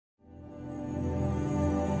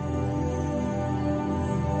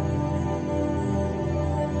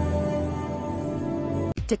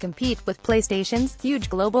to compete with PlayStation's huge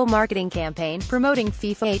global marketing campaign promoting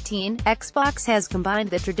FIFA 18, Xbox has combined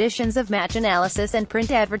the traditions of match analysis and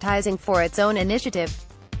print advertising for its own initiative.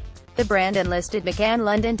 The brand enlisted McCann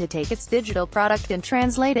London to take its digital product and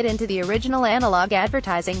translate it into the original analog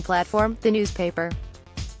advertising platform, the newspaper.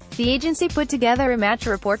 The agency put together a match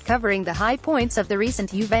report covering the high points of the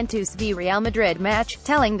recent Juventus v Real Madrid match,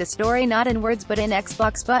 telling the story not in words but in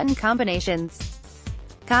Xbox button combinations.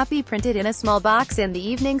 Copy printed in a small box in the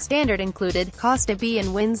Evening Standard included, Costa B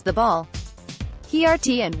and wins the ball.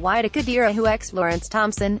 HRT and Y to Kadira who Lawrence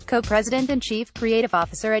Thompson, co-president and chief creative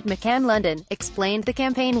officer at McCann London, explained the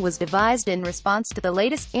campaign was devised in response to the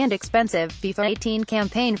latest, and expensive, FIFA 18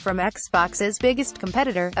 campaign from Xbox's biggest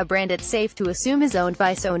competitor, a brand it's safe to assume is owned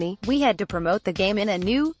by Sony. We had to promote the game in a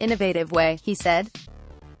new, innovative way, he said.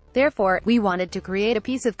 Therefore, we wanted to create a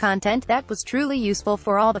piece of content that was truly useful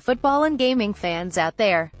for all the football and gaming fans out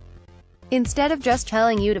there. Instead of just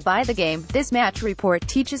telling you to buy the game, this match report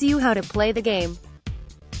teaches you how to play the game.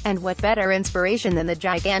 And what better inspiration than the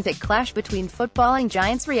gigantic clash between footballing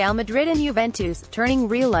giants Real Madrid and Juventus, turning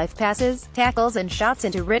real-life passes, tackles and shots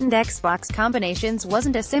into written Xbox combinations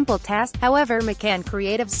wasn't a simple task. However, McCann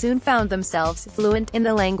creatives soon found themselves fluent in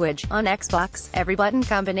the language. On Xbox, every button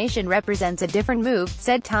combination represents a different move,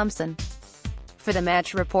 said Thompson. For the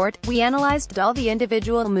match report, we analyzed all the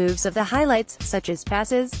individual moves of the highlights, such as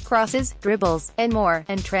passes, crosses, dribbles, and more,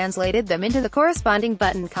 and translated them into the corresponding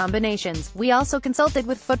button combinations. We also consulted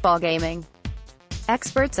with football gaming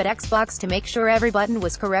experts at Xbox to make sure every button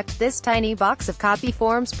was correct. This tiny box of copy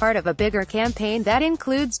forms part of a bigger campaign that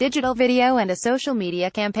includes digital video and a social media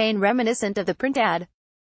campaign reminiscent of the print ad.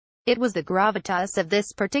 It was the gravitas of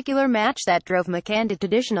this particular match that drove McCann to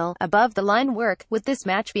traditional, above-the-line work. With this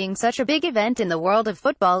match being such a big event in the world of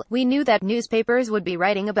football, we knew that newspapers would be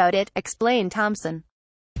writing about it, explained Thompson.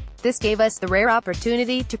 This gave us the rare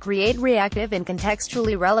opportunity to create reactive and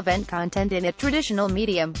contextually relevant content in a traditional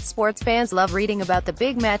medium. Sports fans love reading about the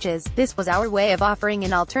big matches. This was our way of offering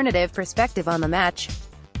an alternative perspective on the match.